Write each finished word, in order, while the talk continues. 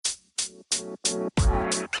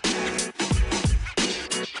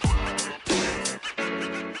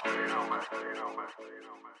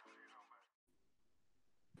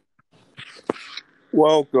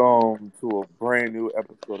Welcome to a brand new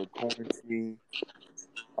episode of Quarantine.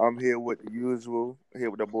 I'm here with the usual, here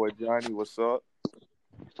with the boy Johny. What's up?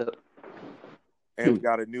 What's up? And we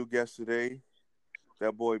got a new guest today,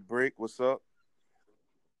 that boy Brick. What's up?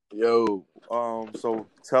 Yo. So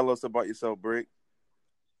tell us about yourself, Brick.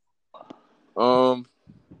 I'm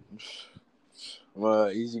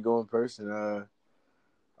an easygoing person. I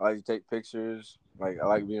like to take pictures. I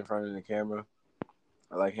like being in front of the camera.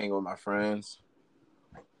 I like hanging with my friends.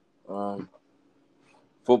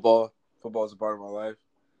 Football is a part of my life.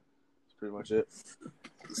 That's pretty much it.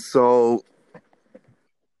 So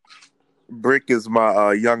Brick is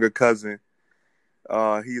my younger cousin.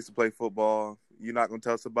 He used to play football. You're not gonna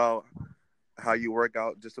tell us about how you work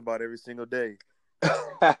out just about every single day.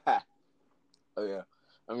 Oh yeah.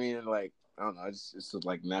 I mean, I don't know. It's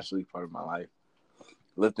like naturally part of my life.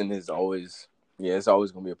 Lifting is always, it's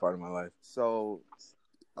always gonna be a part of my life. So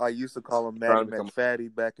I used to call him Mac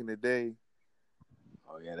McFatty back in the day.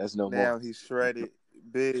 Oh yeah, that's no more. Now he's shredded,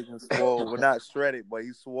 big and swole. Well, not shredded, but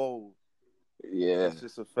he's swole. Yeah, that's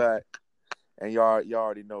just a fact. And y'all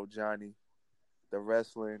already know Johny, the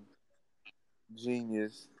wrestling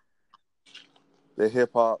genius, the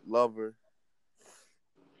hip hop lover.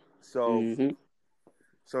 So,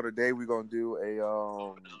 so today we're gonna do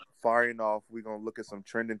a firing off. We're gonna look at some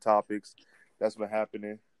trending topics that's been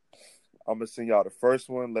happening. I'm gonna send y'all the first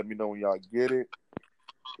one. Let me know when y'all get it,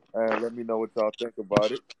 and let me know what y'all think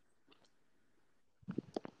about it.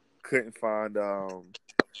 Couldn't find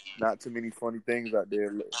not too many funny things out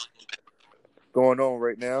there going on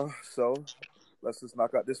right now. So let's just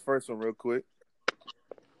knock out this first one real quick.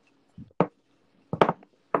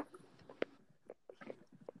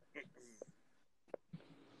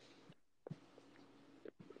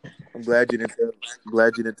 I'm glad you didn't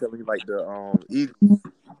tell me like the Eagles.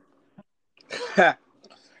 I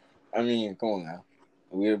mean, come on now.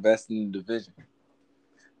 We're the best in the division.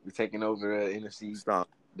 We're taking over the NFC. Stop.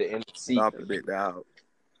 The NFC. Stop it, bit out.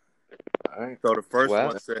 All right. So the first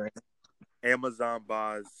one said Amazon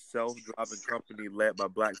buys self-driving company led by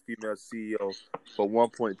black female CEO for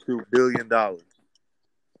 $1.2 billion.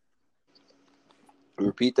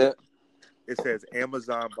 Repeat that. It says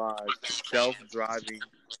Amazon buys self-driving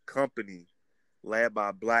company led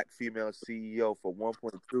by black female CEO for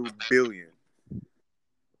 $1.2 billion.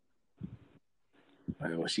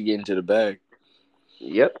 Well, she getting to the bag.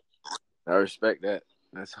 Yep. I respect that.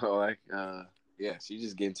 That's all she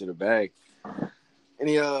just getting to the bag.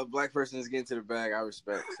 Any black person is getting to the bag, I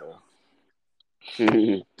respect. So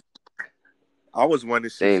I was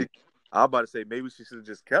wondering, I was about to say maybe she should have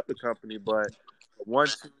just kept the company, but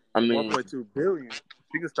 $1.2 billion,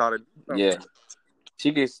 she can start a new company. Yeah,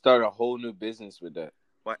 she can start a whole new business with that.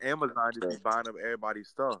 But Amazon just be buying up everybody's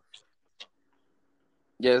stuff.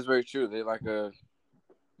 Yeah, it's very true.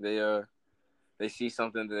 They see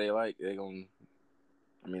something that they like, they're gonna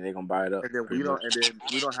buy it up. And then we don't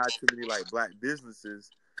have too many like black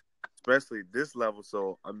businesses, especially this level.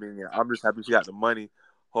 So I'm just happy she got the money.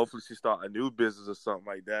 Hopefully she start a new business or something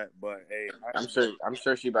like that. But hey, I'm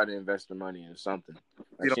sure she about to invest the money in something.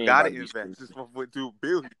 You don't gotta invest. It's $1.2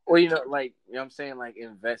 billion. Well, I'm saying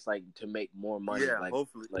invest to make more money. Yeah,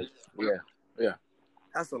 hopefully. Yeah.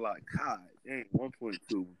 That's a lot. God dang,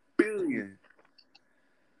 $1.2 billion.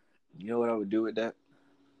 You know what I would do with that?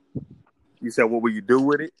 You said, what will you do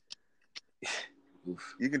with it?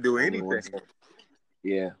 Oof. You can do anything.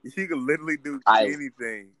 Yeah. You can literally do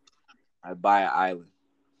anything. I buy an island.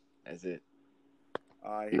 That's it.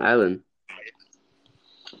 An island?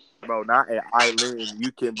 Bro, not an island.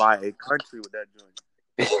 You can buy a country with that joint.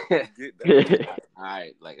 Get that. All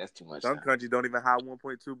right, that's too much. Some countries don't even have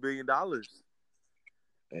 $1.2 billion.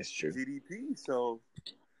 That's true. GDP. So,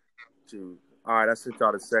 dude. All right, I sent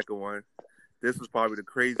y'all the second one. This was probably the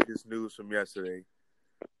craziest news from yesterday.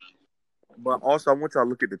 But also, I want y'all to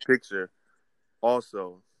look at the picture.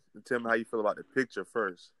 Also, and tell me how you feel about the picture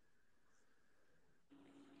first.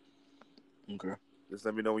 Okay. Just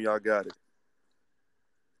let me know when y'all got it.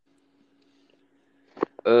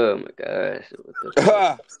 Oh my gosh. What the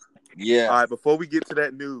fuck? Yeah. All right, before we get to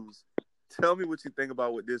that news, tell me what you think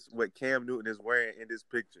about what Cam Newton is wearing in this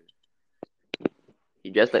picture.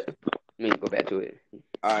 He dressed like... Let me go back to it.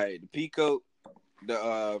 All right, the peacoat,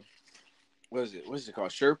 the what is it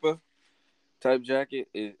called? Sherpa type jacket.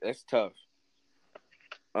 That's tough.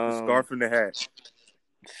 The scarf and the hat.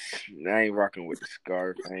 I ain't rocking with the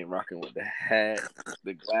scarf. I ain't rocking with the hat.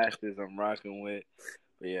 The glasses I'm rocking with.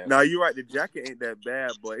 But yeah. Now you're right. The jacket ain't that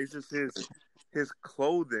bad, but it's just his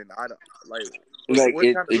clothing. I don't like. Like what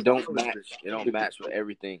kind it of don't style is match. it? It don't match with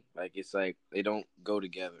everything. Like it's like they don't go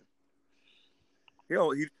together.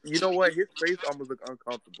 You know what? His face almost look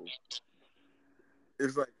uncomfortable.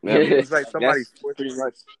 It's like Yeah, but it's like somebody. that's pretty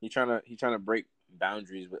much he trying to break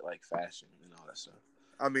boundaries with like fashion and all that stuff.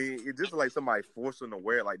 I mean, it just like somebody forced him to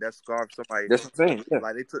wear it. Like that scarf. Somebody That's what I'm saying. Yeah.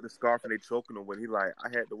 like they took the scarf and they choking him when he like I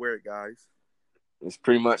had to wear it, guys. It's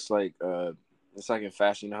pretty much like it's like in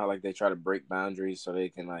fashion, you know how like they try to break boundaries so they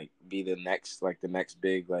can like be the next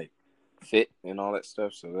big like fit and all that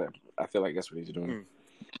stuff. So that I feel like that's what he's doing.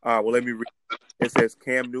 All right, well let me read. It says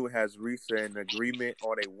Cam Newton has reached an agreement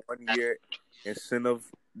on a 1-year incentive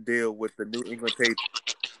deal with the New England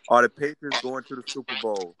Patriots. Are the Patriots going to the Super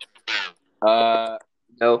Bowl?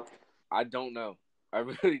 No. I don't know. I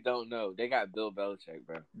really don't know. They got Bill Belichick,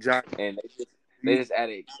 bro, Johnny, and they just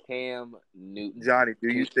added Cam Newton. Johnny, do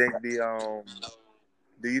you think they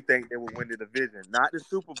will win the division? Not the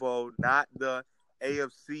Super Bowl, not the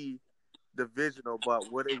AFC divisional,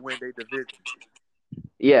 but will they win their division?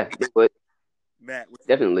 Yeah, they would. Matt,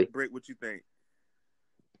 Definitely. what you think?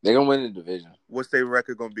 They're gonna win the division. What's their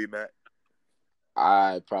record gonna be, Matt?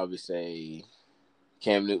 I'd probably say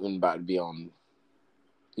Cam Newton about to be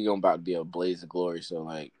a blaze of glory. So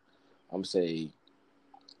like I'm gonna say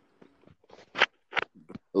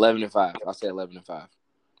 11-5. I'll say 11-5.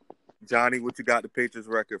 Johnny, what you got the Patriots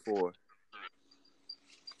record for?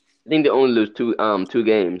 I think they only lose two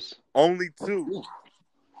games. Only 2.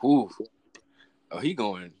 Ooh. Oh, he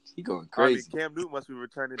going crazy. I mean, Cam Newton must be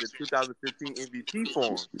returning to 2015 MVP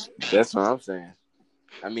form. That's what I'm saying.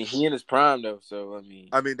 I mean, he in his prime though, so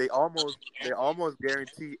I mean, they almost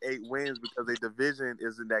guarantee 8 wins because their division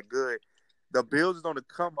isn't that good. The Bills is on the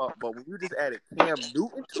come up, but when you just added Cam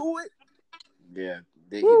Newton to it, yeah,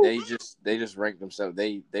 they just ranked themselves.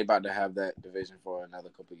 They about to have that division for another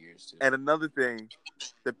couple of years too. And another thing,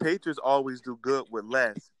 the Patriots always do good with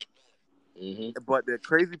less. Mm-hmm. But the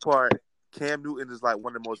crazy part, Cam Newton is like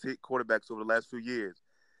one of the most hit quarterbacks over the last few years.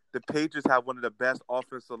 The Patriots have one of the best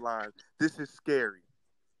offensive lines. This is scary.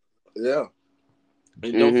 Yeah.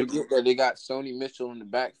 And don't forget that they got Sony Mitchell in the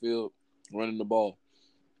backfield running the ball.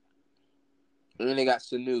 And then they got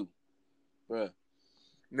Sanu. Bruh.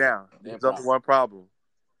 Now, there's only one problem.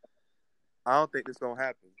 I don't think this going to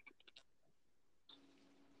happen.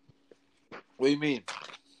 What do you mean?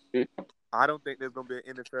 I don't think there's going to be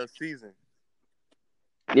an NFL season.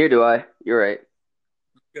 Neither do I. You're right.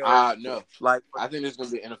 No. Like, I think there's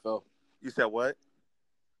going to be an NFL. You said what?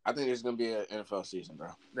 I think there's going to be an NFL season, bro.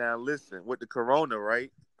 Now, listen, with the corona, right?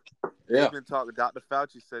 Yeah. They've been talking. Dr.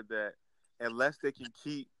 Fauci said that unless they can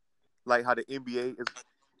keep, like how the NBA is,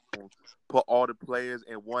 put all the players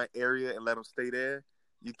in one area and let them stay there,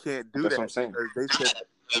 you can't do That's that. what I'm saying. They said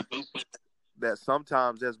that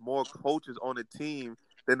sometimes there's more coaches on the team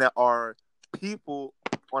than there are people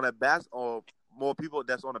on or more people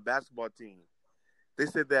that's on a basketball team. They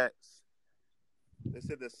said that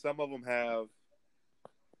some of them have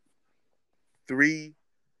 3.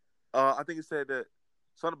 I think it said that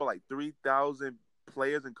something about like 3,000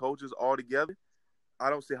 players and coaches all together. I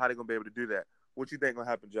don't see how they're gonna be able to do that. What you think gonna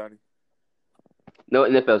happen, Johnny? No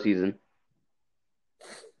NFL season.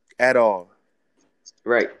 At all.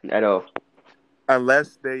 Right, at all.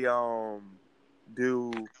 Unless they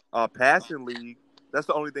do a passing league. That's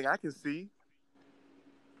the only thing I can see.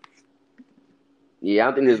 Yeah, I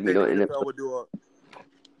don't think there's gonna be no NFL would do a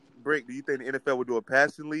break. Do you think the NFL would do a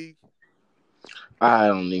passing league? I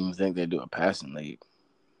don't even think they do a passing league.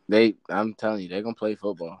 I'm telling you, they're gonna play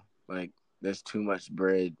football. Like, there's too much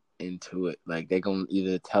bread into it. Like, they're gonna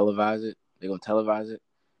either televise it. They're gonna televise it,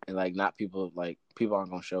 and like, not people. Like, people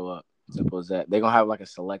aren't gonna show up. Simple as that. They're gonna have like a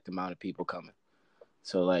select amount of people coming.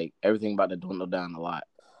 So like, everything about to dwindle down a lot.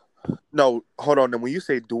 No, hold on. Then when you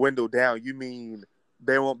say dwindle down, you mean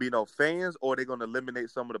there won't be no fans, or they're gonna eliminate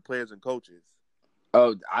some of the players and coaches?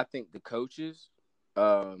 Oh, I think the coaches.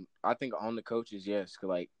 I think on the coaches, yes,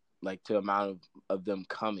 like to amount of them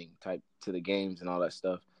coming type to the games and all that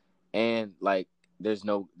stuff, and like I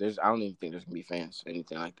don't even think there's gonna be fans or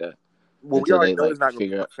anything like that. Well, we already know there's not gonna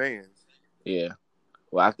be fans. Yeah,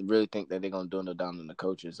 well, I really think that they're gonna dwindle down on the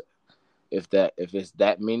coaches. If it's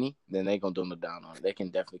that many, then they're gonna dwindle down on it. They can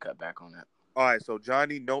definitely cut back on that. All right, so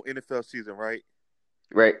Johnny, no NFL season, right?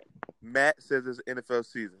 Right. Matt says it's NFL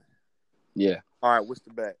season. Yeah. All right, what's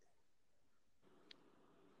the bet?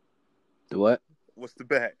 The what? What's the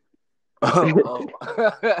bet?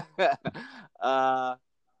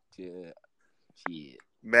 Shit.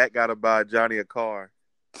 Matt gotta buy Johnny a car.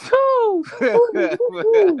 Oh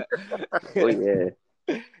yeah.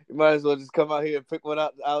 You might as well just come out here and pick one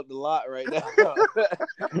out the lot right now.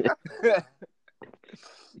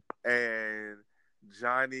 And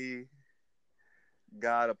Johnny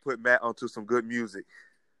gotta put Matt onto some good music.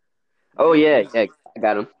 Oh yeah, I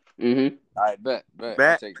got him. Mm-hmm. All right, bet.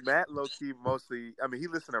 I'll take it. Matt low key mostly. I mean, he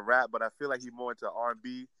listen to rap, but I feel like he more into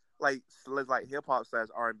R&B, like hip hop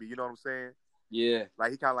 / R&B. You know what I'm saying? Yeah.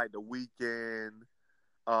 Like he kind of like The Weeknd,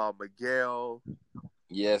 Miguel,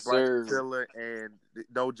 Yes, Bryson sir. Tiller, and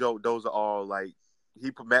no joke, those are all like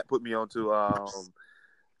Matt put me onto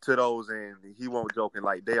to those, and he won't joking.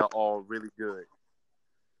 Like they are all really good.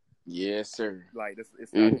 Yes, sir. Like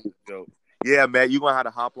it's not even a joke. Yeah, Matt, you gonna have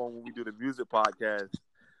to hop on when we do the music podcast.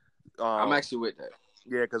 I'm actually with that.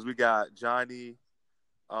 Yeah, because we got Johnny,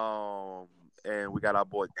 and we got our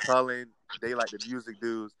boy Cullen. They like the music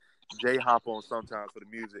dudes. Jay hop on sometimes for the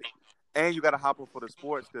music, and you got to hop on for the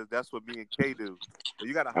sports because that's what me and Kay do. So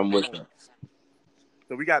you got to hop I'm with on. that.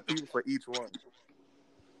 So we got people for each one.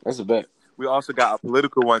 That's a bet. We also got a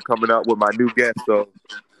political one coming up with my new guest. So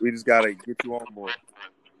we just got to get you on more.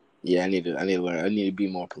 Yeah, I need to learn. I need to be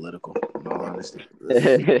more political. In all honesty,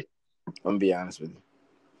 I'm gonna be honest with you.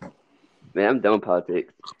 Man, I'm done with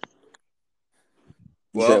politics.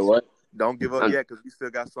 You said what? Don't give up yet because we still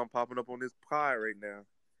got something popping up on this pie right now.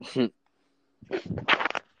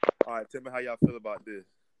 All right, tell me how y'all feel about this.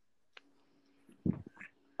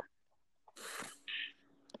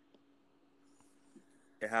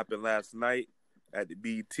 It happened last night at the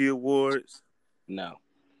BET Awards. No.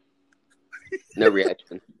 No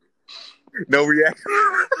reaction. No reaction.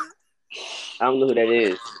 I don't know who that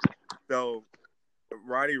is. So,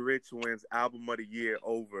 Roddy Ricch wins Album of the Year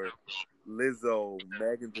over Lizzo,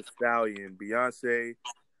 Megan Thee Stallion, Beyonce,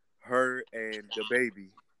 her, and the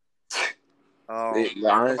baby.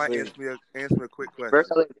 Honestly, answer me a quick question.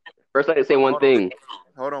 First, I say one thing.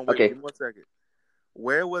 Hold on, wait, okay. Give me 1 second.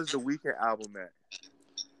 Where was the Weeknd album at?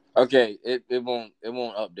 Okay, it won't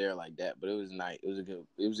up there like that, but it was nice. It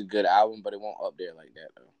was a good album, but it won't up there like that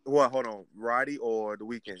though. What? Hold on, Roddy or the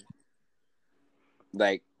Weeknd?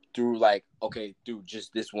 Like through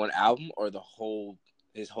just this one album or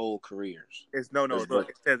his whole careers. It's no. Look,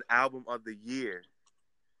 it says Album of the Year.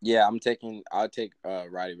 Yeah, I'll take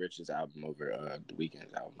Roddy Ricch's album over the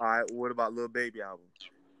Weeknd's album. All right, what about Lil Baby album?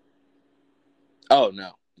 Oh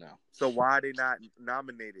no. So why are they not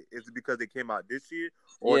nominated? Is it because it came out this year?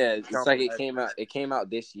 Yeah, it's like it came out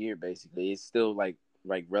this year basically. It's still like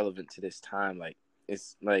relevant to this time. Like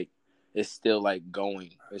it's still like going.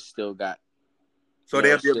 It's still got. So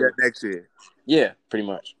they'll be up there next year. Yeah, pretty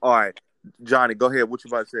much. All right, Johnny, go ahead. What you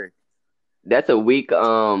about to say? That's a weak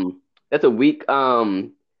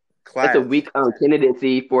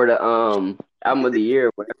candidacy for the album of the year.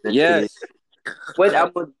 Yes. What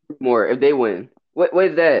album more if they win? What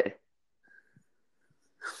is that?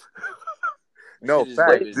 No,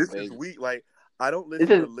 fact. This is weak. Like I don't listen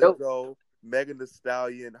to Lizzo, Megan Thee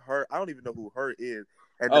Stallion, her. I don't even know who her is.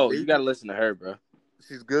 And you gotta listen to her, bro.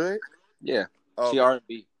 She's good. Yeah, she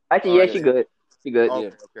R&B. Actually, yeah, she good. She good.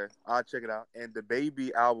 Okay. I'll check it out. And the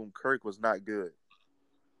Baby album, Kirk, was not good.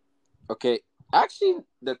 Okay, actually,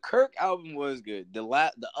 the Kirk album was good. The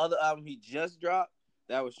other album he just dropped,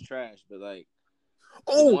 that was trash. But like,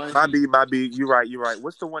 my B. You're right.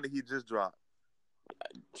 What's the one that he just dropped?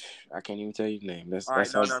 I can't even tell you the name. No.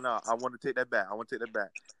 I want to take that back.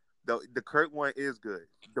 The Kirk one is good.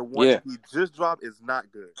 The one that he just dropped is not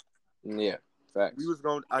good. Yeah, facts.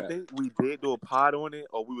 I think we did do a pod on it,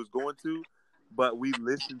 or we was going to, but we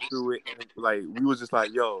listened to it and like we was just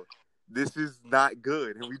like, yo, this is not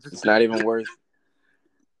good, and it's not even worth.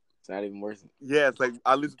 It's not even worth it. Yeah, it's like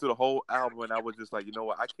I listened to the whole album and I was just like, you know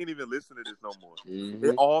what? I can't even listen to this no more. Mm-hmm.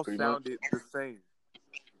 It all sounded the same.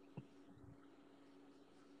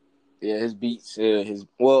 Yeah, his beats,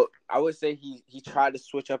 I would say he tried to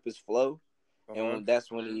switch up his flow, and that's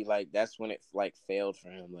when it failed for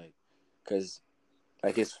him, like, cause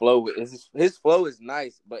like his flow is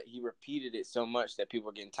nice, but he repeated it so much that people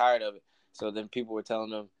were getting tired of it. So then people were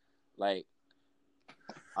telling him,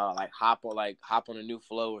 hop on a new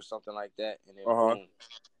flow or something like that, and then boom.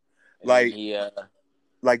 Like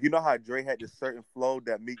you know how Drake had this certain flow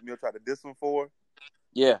that Meek Mill tried to diss him for.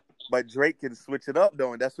 Yeah. But Drake can switch it up,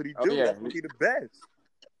 though, and that's what he do. Yeah. That's what he the best.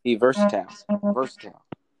 He versatile. All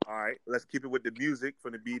right, let's keep it with the music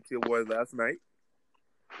from the BET Awards last night.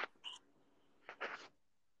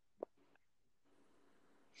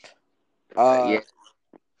 I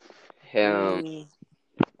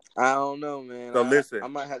don't know, man. So listen, I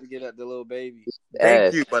might have to get at the Lil Baby.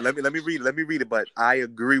 Thank you, but let me read it. But I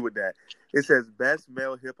agree with that. It says best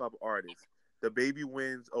male hip hop artist. The Baby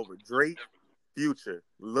wins over Drake, Future,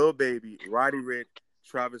 Lil Baby, Roddy Ricch,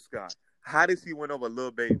 Travis Scott. How does he win over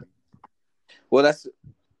Lil Baby? Well, that's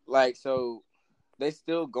like so. They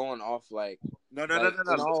still going off like No. in all Lil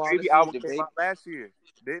honesty, Baby album the came out last year,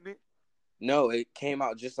 didn't it? No, it came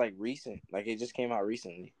out just like recent. Like it just came out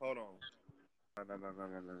recently. Hold on. No.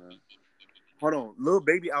 Hold on. Lil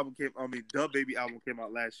Baby album The Baby album came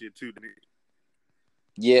out last year too, didn't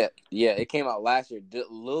it? Yeah, it came out last year.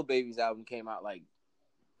 Lil Baby's album came out like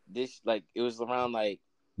this, like it was around like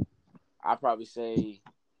I'd probably say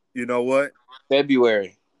You know what?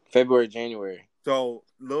 February, January. So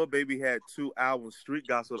Lil Baby had 2 albums. Street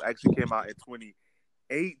Gospel actually came out in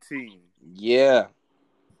 2018. Yeah.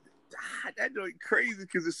 That joint crazy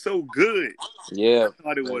because it's so good. Yeah. I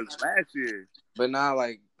thought it was last year. But now,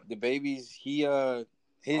 like the Baby's, he Baby,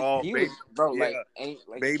 was bro, yeah. like ain't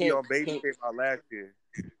like Baby you on Baby came out last year.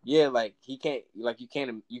 Yeah, like he can't, like you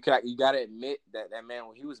gotta admit that man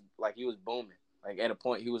when he was booming. Like at a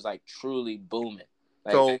point he was like truly booming.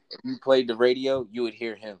 Like So if you played the radio, you would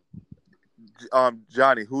hear him.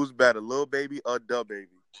 Johny, who's better, Lil Baby or Da Baby?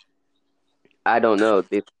 I don't know.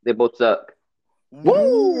 They both suck.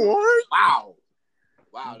 What?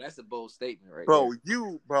 Wow, that's a bold statement right Bro,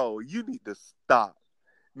 there. you need to stop.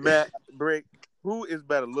 Matt, Brick, who is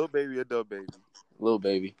better, Lil Baby or Da Baby? Lil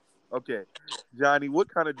Baby. Okay. Johny,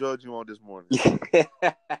 what kind of drugs you on this morning?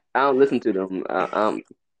 I don't listen to them.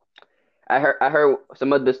 I heard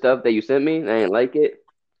some of the stuff that you sent me. And I didn't like it.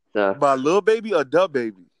 So By Lil Baby or Da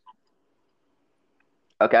Baby?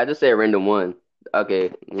 okay, I just say a random one.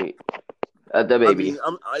 Okay, the Baby. I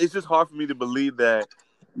mean, it's just hard for me to believe that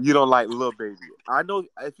you don't like Lil Baby. I know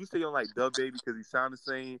if you say you don't like Da Baby because he sound the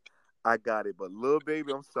same, I got it. But Lil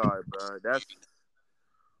Baby, I'm sorry, bro.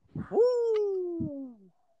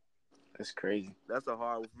 That's crazy. That's a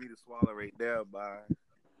hard one for me to swallow right there, bro.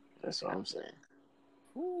 That's what I'm saying.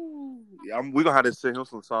 Yeah, we're gonna have to sing him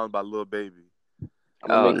some songs by Lil Baby. I'm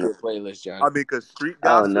gonna make you a playlist, John. I mean, cause Street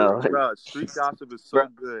Gossip, no. bro. Street Gossip is so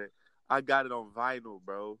good. I got it on vinyl,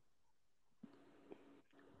 bro.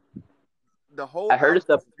 The whole I heard his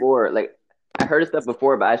stuff before. Like I heard his stuff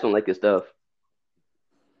before, but I just don't like his stuff.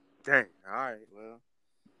 Dang. All right. Well,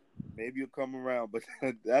 maybe you'll come around, but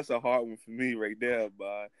that's a hard one for me right there,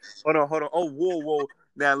 bud. Hold on. Oh, whoa.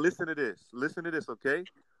 Now listen to this, okay?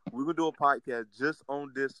 We're gonna do a podcast just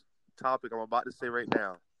on this topic I'm about to say right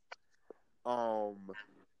now.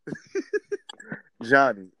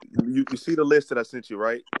 Johny, you see the list that I sent you,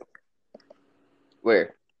 right?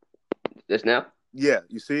 Where? Just now? Yeah,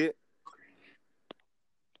 you see it?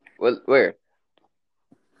 Where?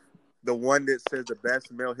 The one that says the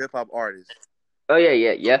best male hip hop artist. Oh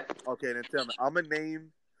yeah. Okay, then tell me. I'm gonna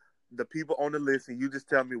name the people on the list, and you just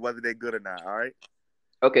tell me whether they're good or not. All right?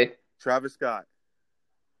 Okay. Travis Scott.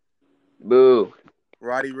 Boo.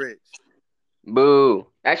 Roddy Ricch. Boo.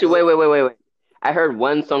 Actually, wait. I heard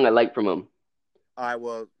one song I like from him. All right,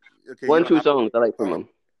 well, okay. 2 songs I like from him.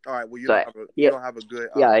 All right, well, you So, don't have a good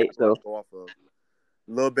so go off of.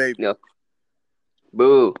 Lil Baby. No.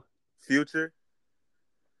 Boo. Future.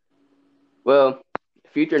 Well,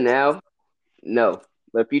 Future now, no.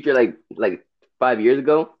 But Future like 5 years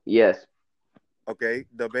ago, yes. Okay,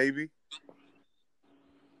 Da Baby.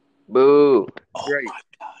 Boo. Drake. Oh my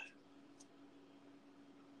God.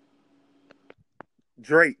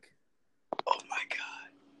 Drake. Oh my God.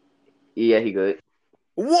 Yeah, he good.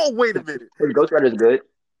 Whoa, wait a minute. His Ghost Rider's good.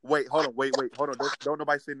 Wait, hold on. Don't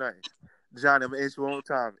nobody say nothing. John, I'm gonna answer one more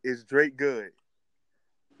time. Is Drake good?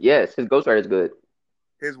 Yes, his Ghost Rider's good.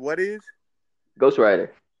 His what is? Ghost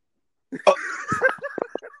Rider. Oh.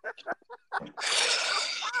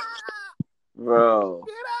 Bro.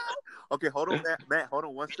 Okay, hold on, Matt. Hold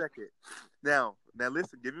on 1 second. Now,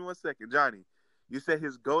 listen. Give me 1 second, Johny. You said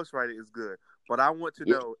his Ghost Rider is good, but I want to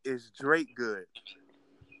know: is Drake good?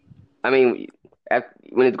 I mean,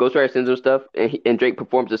 when his Ghost Rider sends him stuff and Drake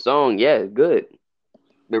performs the song, yeah, it's good.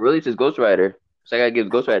 But really, it's his Ghost Rider, so I gotta give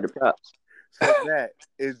Ghost Rider props. So, Matt,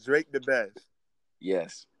 is Drake the best?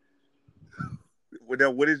 Yes. Well,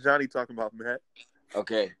 now, what is Johny talking about, Matt?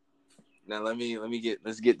 Okay. Now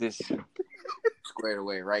let's get this squared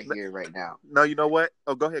away right here, right now. No, you know what?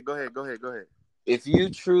 Oh, go ahead. If you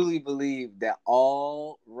truly believe that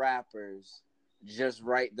all rappers just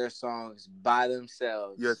write their songs by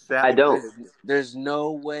themselves, I don't. There's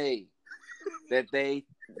no way that they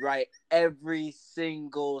write every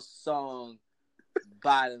single song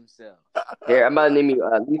by themselves. Here, I'm about to name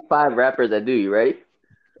you at least 5 rappers that do. You ready?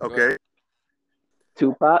 Okay.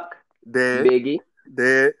 Tupac. Dead. Biggie.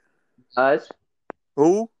 Dead. Nas.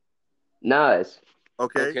 Who? Nas.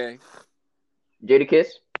 Okay. Jadakiss.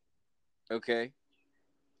 Okay.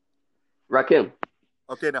 Rakim.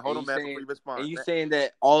 Okay, now hold on, Matt, before you respond. And you saying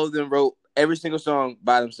that all of them wrote every single song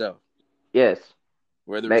by themselves. Yes.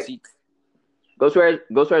 Where are the Back, receipts?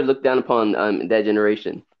 Ghostwriters looked down upon that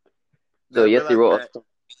generation. So Now yes, they realize wrote. Matt.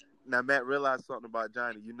 Now Matt realized something about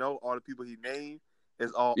Johnny. You know, all the people he named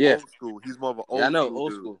is all Yeah. old school. He's more of an Yeah, I old know, school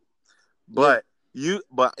old dude. school. But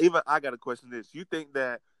but even I got to question this. You think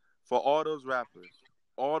that for all those rappers,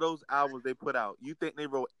 all those albums they put out, you think they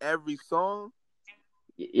wrote every song?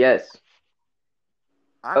 Yes.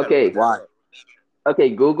 I gotta look Okay. that Why? up. Okay.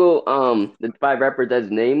 Google the 5 rappers that's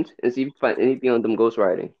named and see if you find anything on them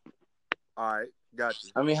ghostwriting. All right, got you.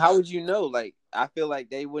 I mean, how would you know? Like, I feel like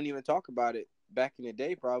they wouldn't even talk about it back in the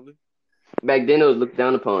day, probably. Back then, it was looked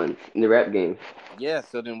down upon in the rap game. Yeah,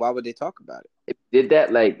 so then why would they talk about it? If you did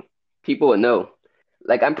that, like people would know.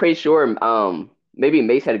 Like I'm pretty sure maybe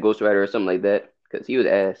Mace had a ghostwriter or something like that because he was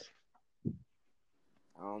ass.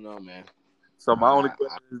 I don't know, man. So my only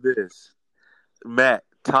question is this: Matt,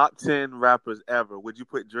 top 10 rappers ever. Would you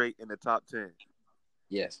put Drake in the top 10?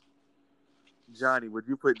 Yes. Johnny, would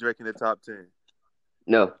you put Drake in the top 10?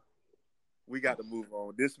 No. We got to move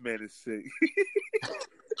on. This man is sick.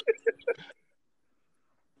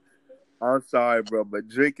 I'm sorry, bro, but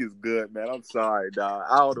Drake is good, man. I'm sorry, dog.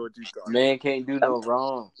 I don't know what you talking Man can't do no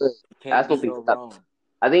wrong. I Can't don't do think no wrong.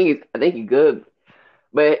 I think he's good,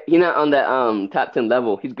 but he's not on that top 10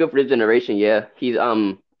 level. He's good for this generation. Yeah, he's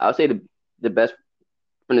I'll say the best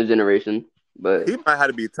from the generation, but He might have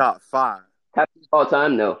to be top 5. top 10 all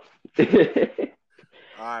time, no.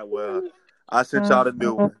 All right, well, I sent y'all the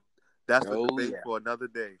new one. That's a debate for another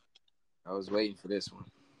day. I was waiting for this one.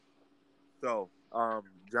 So,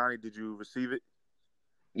 Johnny, did you receive it?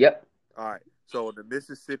 Yep. All right. So, the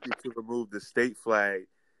Mississippi to remove the state flag,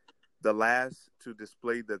 the last to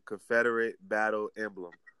display the Confederate battle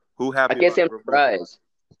emblem. Who happy I can't about say I'm the removal? surprised.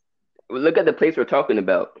 Look at the place we're talking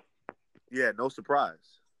about. Yeah, no surprise.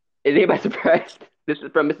 Is anybody surprised? This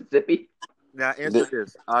is from Mississippi. Now, answer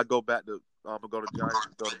this. I'll go back to, I'm going to go to Johnny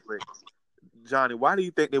and go to Brick. Johnny, why do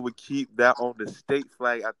you think they would keep that on the state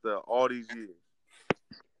flag after all these years?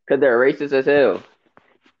 Because they're racist as hell.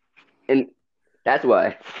 And that's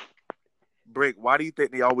why. Brick, why do you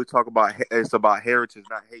think they always talk about it's about heritage,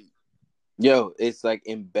 not hate? Yo, it's like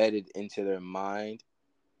embedded into their mind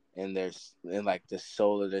and like the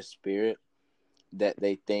soul of their spirit that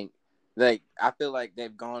they think, like, I feel like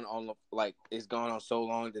they've gone on, like, it's gone on so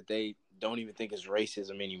long that they don't even think it's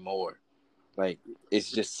racism anymore. Like,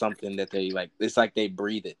 it's just something that they, like, it's like they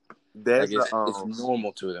breathe it. There's Like, it's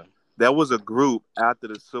normal to them. There was a group after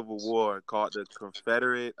the Civil War called the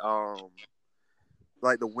Confederate,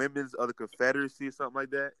 like the Women's of the Confederacy or something like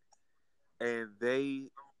that, and they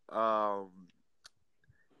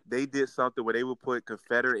did something where they would put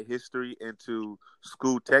Confederate history into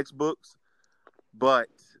school textbooks, but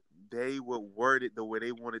they would word it the way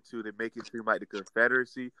they wanted to make it seem like the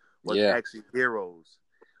Confederacy was actually heroes.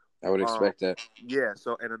 I would expect that. Yeah.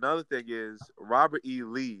 So, and another thing is Robert E.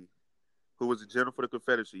 Lee, who was a general for the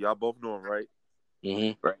Confederacy. Y'all both know him, right?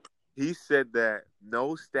 Mm-hmm. Right. He said that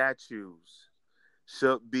no statues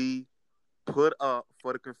should be put up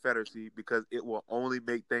for the Confederacy because it will only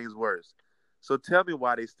make things worse. So tell me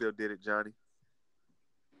why they still did it, Johnny.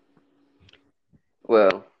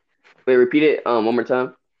 Well, wait, repeat it one more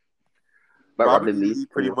time. Robert E. Lee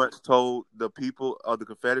pretty much told the people of the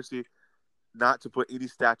Confederacy not to put any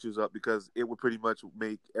statues up because it would pretty much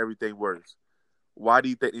make everything worse. Why do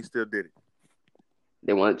you think they still did it?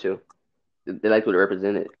 They wanted to. They liked what it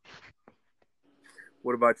represented.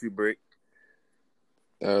 What about you, Brick?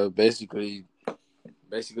 Basically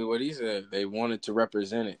what he said. They wanted to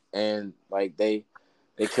represent it, and like they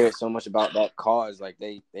cared so much about that cause. Like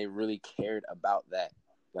they really cared about that,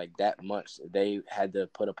 like that much. They had to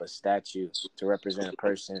put up a statue to represent a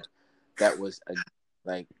person that was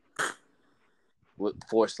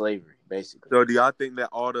for slavery, basically. So do y'all think that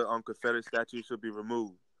all the Confederate statues should be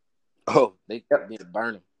removed? Oh, they need to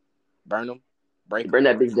burn them, break them. Burn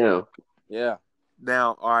that bitch down. Yeah.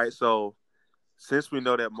 Now, all right. So since we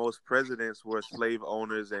know that most presidents were slave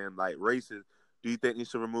owners and like racist, do you think they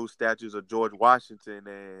should remove statues of George Washington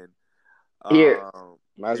and Here?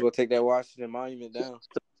 Might as well take that Washington Monument down.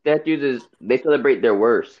 Statues they celebrate their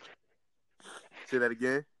worst. Say that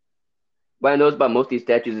again. What I know about most of these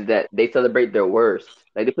statues is that they celebrate their worst.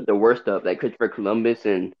 Like they put the worst up, like Christopher Columbus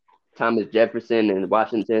and Thomas Jefferson and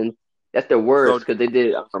Washington. That's their worst because they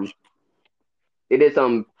did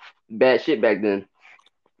some bad shit back then.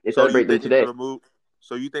 They celebrate them today.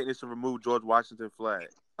 So you think they should remove George Washington's flag?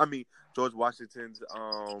 I mean George Washington's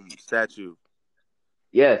statue.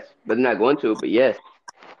 Yes, but they're not going to. But yes.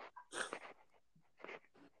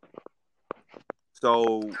 So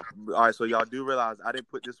all right, so y'all do realize I didn't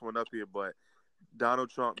put this one up here, but Donald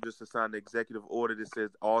Trump just signed an executive order that says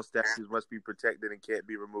all statues must be protected and can't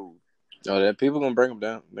be removed. Oh, that people gonna bring them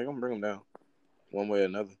down. They're gonna bring them down, one way or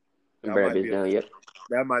another. That Bring that might bitch be down. Yep.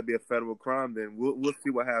 that might be a federal crime. Then we'll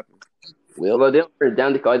see what happens. Well, they don't burn it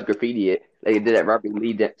down. They can always graffiti it. Like they did that Robert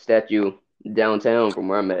Lee statue downtown from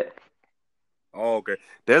where I'm at. Oh, okay.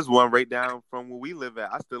 There's one right down from where we live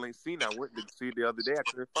at. I still ain't seen that. I went to see it the other day. I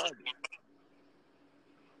couldn't find it.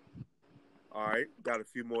 All right, got a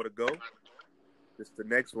few more to go. This is the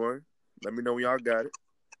next one. Let me know when y'all got it.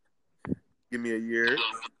 Give me a year.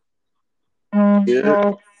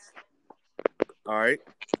 Yeah. All right.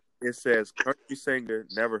 It says country singer,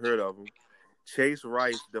 never heard of him. Chase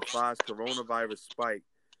Rice defies coronavirus spike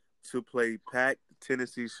to play packed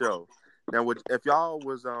Tennessee show. Now, if y'all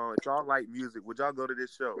like music, would y'all go to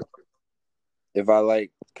this show? If I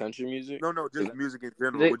like country music, No, just music in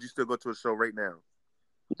general. Would you still go to a show right now?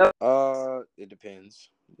 it depends.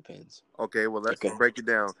 Okay, well let's break it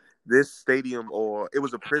down. This stadium, or it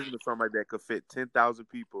was a prison or something like that, could fit 10,000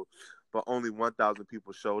 people, but only 1,000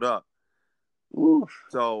 people showed up. Oof.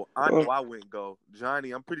 So I know I wouldn't go.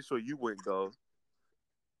 Johnny, I'm pretty sure you wouldn't go.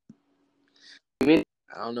 I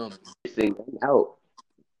don't know. Out.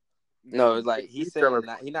 No, it's like he's saying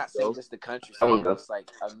he's not saying just the country song. It's like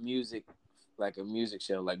a music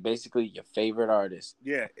show. Like basically your favorite artist.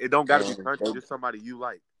 Yeah, it don't gotta be country, just somebody you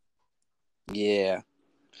like. Yeah.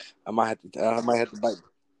 I might have to bite.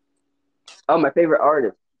 Oh, my favorite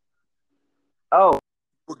artist. Oh.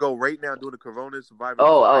 We'll go right now during the coronavirus.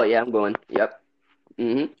 Oh, yeah, I'm going. Yep.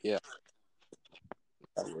 Mm-hmm. Yeah.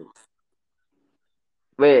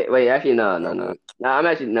 Wait. Actually, no. No,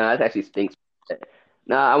 that actually stinks.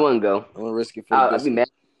 No, I wouldn't go. I'm gonna risk it for I'd be mad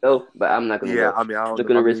though, but I'm not gonna go. I mean, I'm not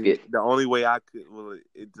gonna risk it. The only way I could,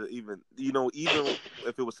 even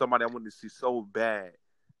if it was somebody I wanted to see so bad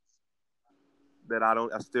that I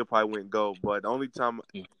still probably wouldn't go. But the only time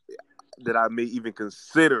that I may even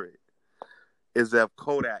consider it is if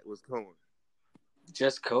Kodak was going.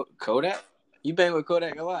 Just Kodak? You bang with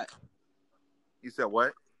Kodak a lot. You said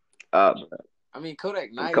what? I mean,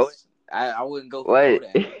 Kodak nice. I wouldn't go for what?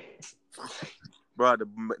 Kodak. Bro,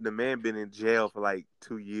 the man been in jail for like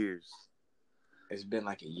 2 years. It's been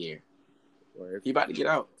like a year. Well, he about to get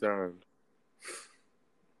out. Time.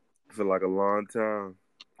 I feel like a long time.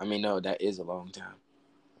 I mean, no, that is a long time.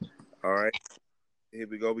 All right. Here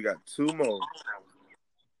we go. We got 2 more.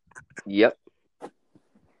 Yep.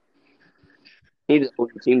 He's a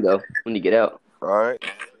the team though when you get out. All right.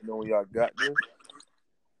 You know when y'all got this?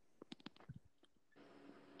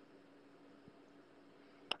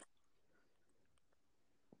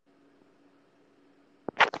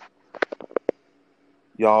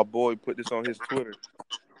 Y'all boy put this on his Twitter.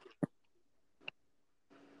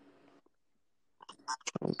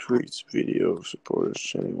 Tweets, video, supporters,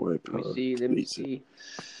 chanting white power. Let me see.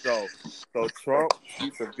 So Trump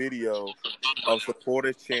tweets a video of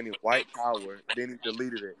supporters chanting white power, then he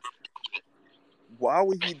deleted it. Why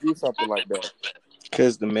would he do something like that?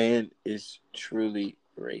 Because the man is truly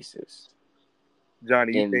racist.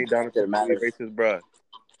 Johnny, you think Donald Trump is racist, bro?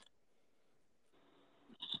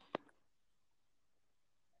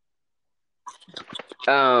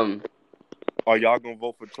 Are y'all gonna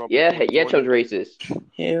vote for Trump? Yeah, Trump's racist.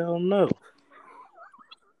 Hell no.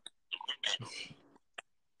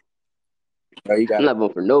 I'm not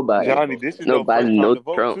voting for nobody. Johnny, this is nobody. No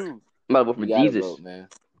Trump. Too. I'm not voting for Jesus. Vote, man.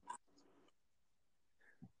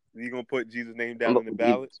 You gonna put Jesus' name down on the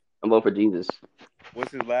ballot? I'm voting for Jesus.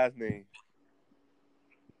 What's his last name?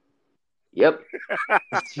 Yep.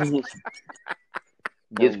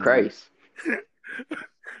 Jesus Christ.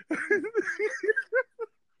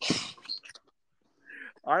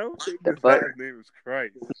 I don't think his last name is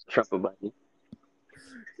Christ. Trump about you.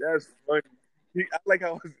 That's funny. I like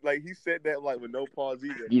how he said that like with no pause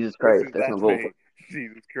either. Jesus Christ. That's my vote.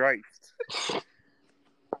 Jesus Christ.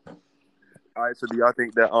 All right, so do y'all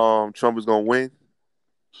think that Trump is gonna win?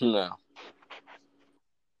 No.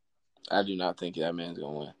 I do not think that man's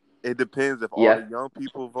gonna win. It depends if all the young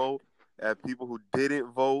people vote, if people who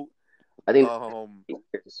didn't vote, I think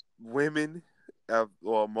women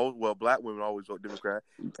black women always vote Democrat.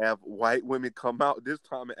 Have white women come out this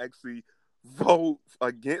time and actually vote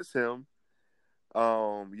against him,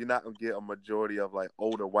 you're not gonna get a majority of like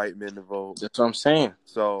older white men to vote. That's what I'm saying.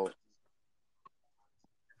 So,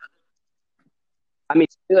 I mean,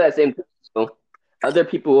 still that same thing. Other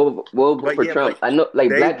people will vote for Trump. I know, like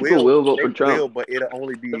black people will vote for Trump, but it'll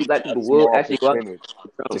only be black people will actually go out for Trump.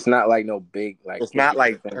 It's not like no big like. It's not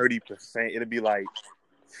like 30%. It'll be like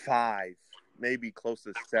 5, maybe close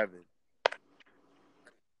to 7.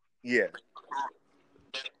 Yeah.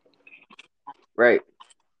 Right,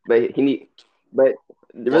 but he need. But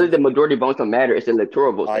really, Well, the majority votes don't matter. It's the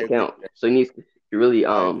electoral votes I that agree count. with that. So you need to really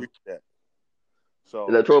I agree with that. So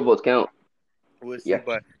electoral votes count. we'll see. Yeah.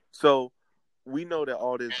 But so we know that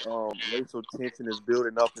all this racial tension is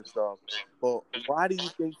building up and stuff. But why do you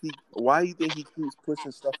think he keeps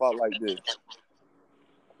pushing stuff out like this?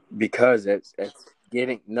 Because it's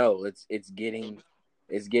getting He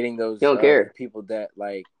those don't care. people that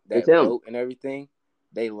like It's that him. vote and everything.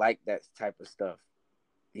 They like that type of stuff.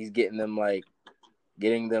 He's getting them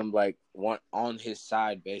want on his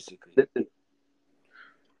side basically. Listen,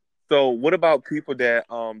 So what about people that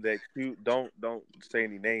that you don't say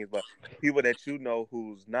any names, but people that you know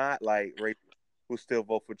who's not like racist, who still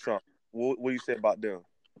vote for Trump? What do you say about them?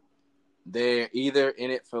 They're either in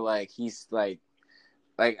it for he's like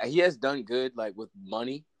he has done good with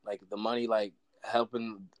money, the money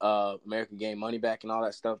helping America gain money back and all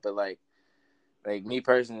that stuff, but like me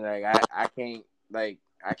personally, I can't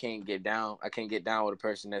get down with a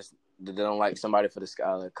person that don't like somebody for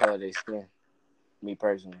the color of their skin. Me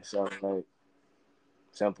personally, so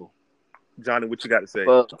simple. Johnny, what you got to say?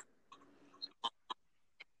 well,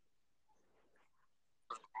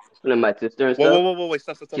 my sister and stuff. Whoa! Wait!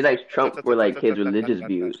 Stop! She likes Trump for his religious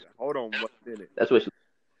views. Hold on 1 minute. That's what she.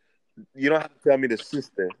 You don't have to tell me the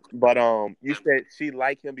sister, but you said she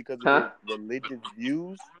liked him because of his Huh? religious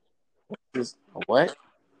views. What?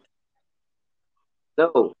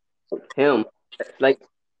 No, him. Like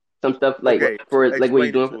some stuff Okay, for what he's explain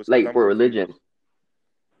it doing to us because I'm for confused. religion.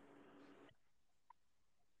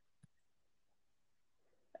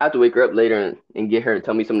 I have to wake her up later and get her to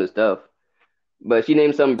tell me some of the stuff. But she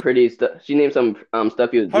named some pretty stuff. She named some stuff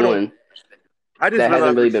he was Hold on, doing I just that hasn't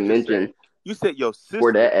realized really what you been just said. mentioned You said your for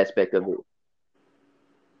sister. that aspect of it.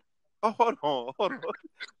 Oh, hold on.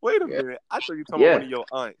 Wait a minute. I thought you were talking about Yeah. one of your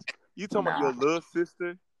aunts. You talking about your little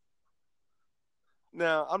sister?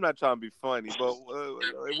 Now, I'm not trying to be funny, but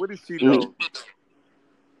what does she know?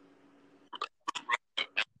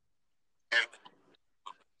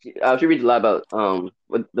 She reads a lot about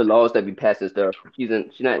what the laws that be passed and stuff. She's not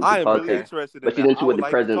into I am really politics, interested but in she's that. I into what would the like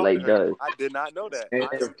to president talk to her. does. I did not know that. I am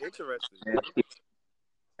interested.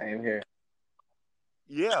 Same here.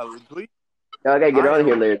 Yeah, please. I gotta get her on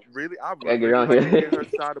here later. I Gotta would get her really on like to here. hear her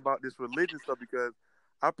side about this religion stuff because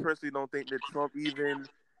I personally don't think that Trump even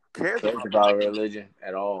cares about religion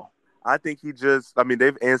at all. I think he just,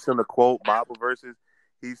 they've answered the quote Bible verses.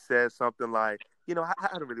 He says something like, I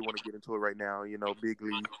don't really want to get into it right now,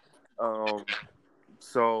 bigly.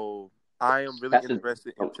 So I am really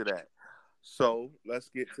interested into that. So let's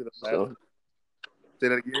get to the last. So, Say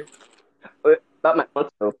that again. about my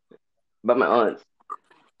aunts though. About my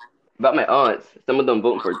aunts. Some of them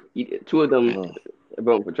voting for. Two of them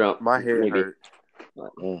voting for Trump. My head maybe. hurt.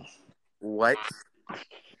 What?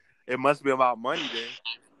 It must be about money then.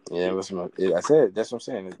 Yeah, I said that's what I'm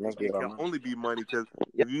saying. It can only be money because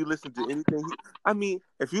if you listen to anything,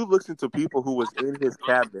 if you listen to people who was in his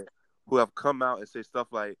cabinet who have come out and say stuff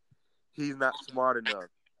like, he's not smart enough,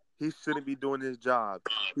 he shouldn't be doing his job,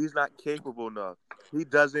 he's not capable enough, he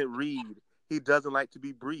doesn't read, he doesn't like to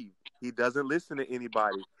be briefed, he doesn't listen to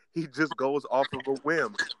anybody, he just goes off of a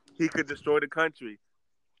whim, he could destroy the country.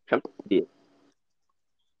 Trump, yeah.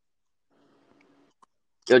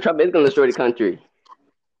 Trump is gonna destroy the country.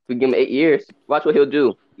 We give him 8 years. Watch what he'll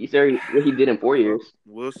do. He said what he did in 4 years.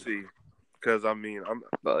 We'll see. Because,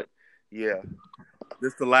 But yeah.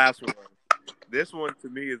 This is the last one. This one, to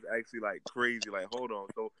me, is actually, crazy. Hold on.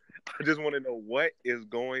 So, I just want to know what is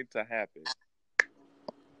going to happen.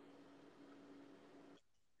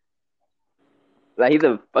 he's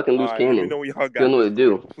a fucking loose cannon. Let me know when y'all got He'll know what to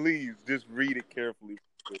do. Please, just read it carefully.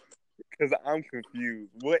 Because I'm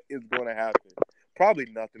confused. What is going to happen? Probably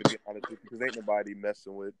nothing, to be honest with you, because ain't nobody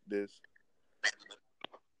messing with this.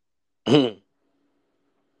 Ooh.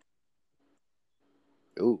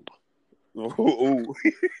 Ooh.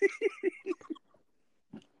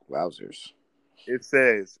 Wowzers. It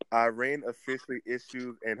says, Iran officially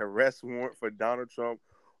issues an arrest warrant for Donald Trump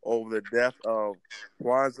over the death of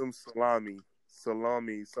Qasem Soleimani,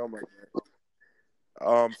 something like that.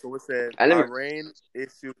 So it says Iran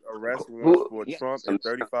issued arrest warrants for Trump and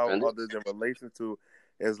 35 others in relation to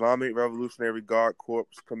Islamic Revolutionary Guard Corps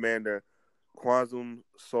commander Qasem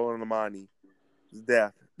Soleimani's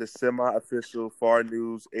death. The semi-official Far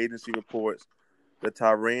News agency reports the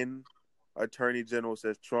Tehran Attorney General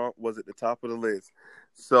says Trump was at the top of the list.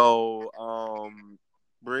 So,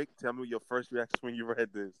 Brick, tell me your first reaction when you read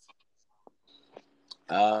this.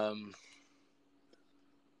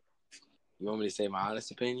 You want me to say my honest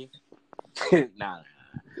opinion? Nah.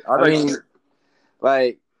 How they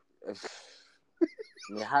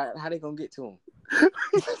gonna get to him?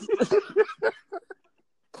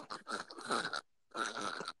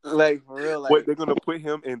 Like for real, like What, they're gonna put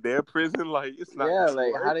him in their prison? Like, it's not yeah, gonna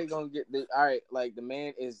like work. how they gonna get the all right? Like the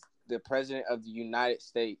man is the president of the United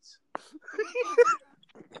States.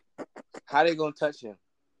 How they gonna touch him?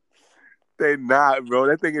 They not, bro.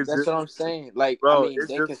 That thing is That's just, what I'm saying. Like I bro. mean, It's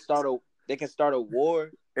just they can start a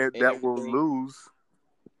war and and that will everything. lose.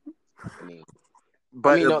 I mean,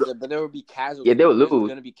 But no, but there will be casualties. Yeah, they would There's lose.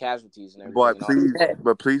 gonna be casualties and but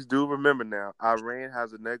everything. please do remember now, Iran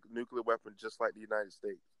has a nuclear weapon just like the United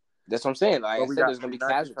States. That's what I'm saying. Like But I said, there's gonna be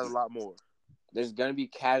United States has casualties. a lot more. There's gonna be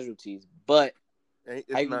casualties, but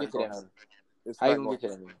It's how you not gonna get to gonna that? happen. It's How you not gonna gonna get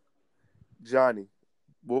to happen. that? Johnny,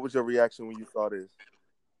 what was your reaction when you saw this?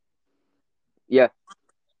 Yeah.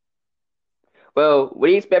 Well, what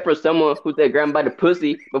do you expect from someone who's that grabbed by the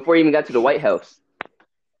pussy before he even got to the White House?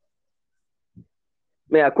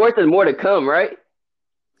 Man, of course there's more to come, right?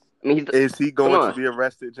 I mean, Is he come going to on. be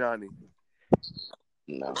arrested, Johnny?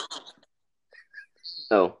 No,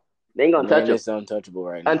 No, they ain't gonna touch him. It's untouchable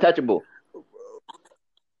right now. Untouchable.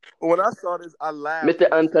 When I saw this, I laughed. Mr. I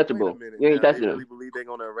said, wait a Untouchable. minute, You ain't now, they touching really him. believe they're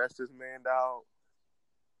gonna arrest this man, dog?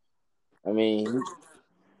 I mean,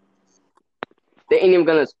 They ain't even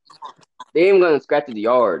gonna scratch his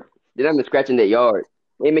yard. They're not even scratching that yard.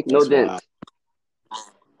 They ain't making no that's dents. wild.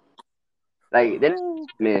 Like they,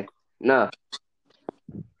 man, nah.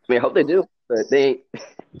 I mean, I hope they do, but they ain't.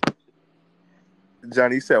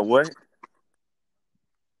 Johnny said what?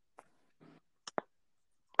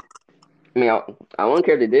 I mean, I wouldn't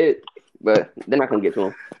care if they did, but they're not gonna get to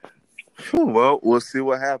him. Well, we'll see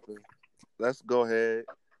what happens. Let's go ahead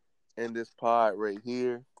end this pod right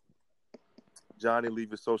here. Johnny, leave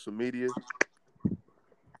your social media.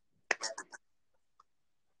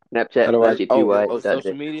 Snapchat How do I? /TY.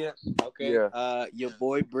 Social media. Okay. Yeah. Your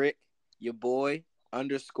boy Brick. Your boy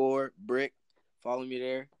 _Brick. Follow me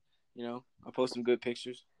there. You know, I post some good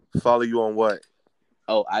pictures. Follow you on what?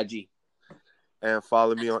 Oh, IG. And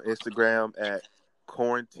follow me on Instagram at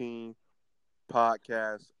quarantine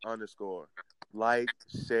podcast _ like,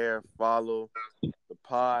 share, follow the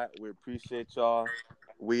pod. We appreciate y'all.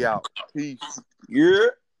 We out. Peace. Yeah.